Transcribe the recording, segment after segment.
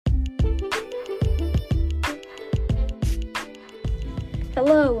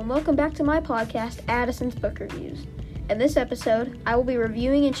Hello, and welcome back to my podcast, Addison's Book Reviews. In this episode, I will be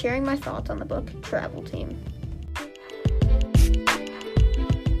reviewing and sharing my thoughts on the book, Travel Team.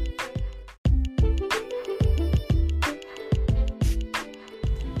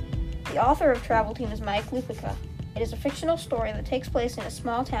 The author of Travel Team is Mike Lupica. It is a fictional story that takes place in a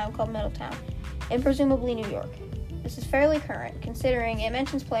small town called Middletown, in presumably New York. This is fairly current, considering it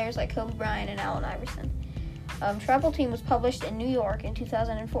mentions players like Kobe Bryant and Allen Iverson. Travel Team was published in New York in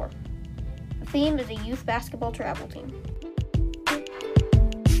 2004. The theme is a youth basketball travel team.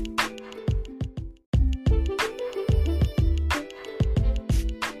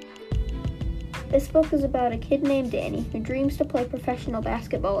 This book is about a kid named Danny who dreams to play professional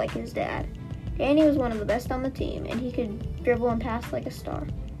basketball like his dad. Danny was one of the best on the team, and he could dribble and pass like a star.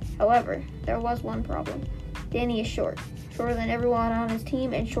 However, there was one problem. Danny is shorter than everyone on his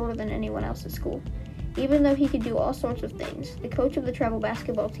team and shorter than anyone else at school. Even though he could do all sorts of things, the coach of the travel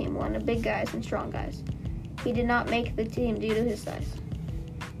basketball team wanted big guys and strong guys. He did not make the team due to his size.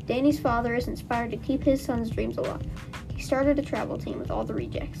 Danny's father is inspired to keep his son's dreams alive. He started a travel team with all the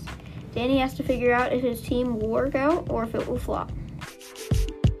rejects. Danny has to figure out if his team will work out or if it will flop.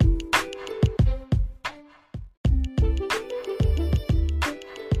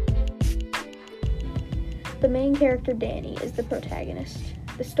 The main character, Danny, is the protagonist.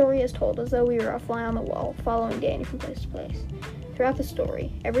 The story is told as though we were a fly on the wall, following Danny from place to place. Throughout the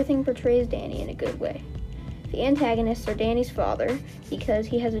story, everything portrays Danny in a good way. The antagonists are Danny's father, because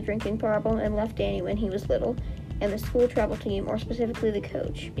he has a drinking problem and left Danny when he was little, and the school travel team, or specifically the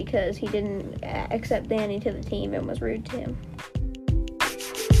coach, because he didn't accept Danny to the team and was rude to him.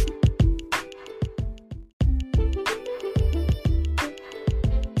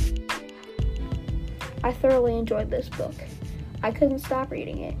 I thoroughly enjoyed this book. I couldn't stop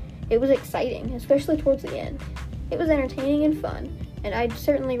reading it. It was exciting, especially towards the end. It was entertaining and fun, and I'd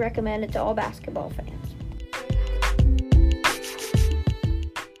certainly recommend it to all basketball fans.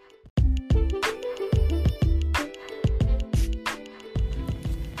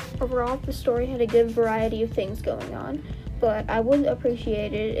 Overall, the story had a good variety of things going on, but I would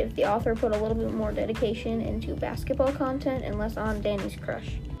appreciate it if the author put a little bit more dedication into basketball content and less on Danny's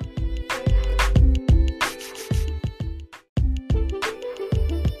crush.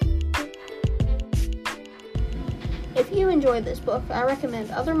 If you enjoyed this book, I recommend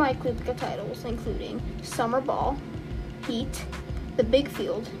other Mike Lupica titles, including Summer Ball, Heat, The Big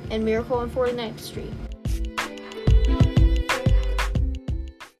Field, and Miracle on 49th Street.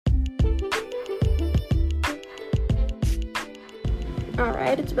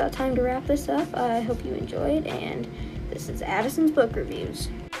 Alright, it's about time to wrap this up. I hope you enjoyed, and this is Addison's Book Reviews.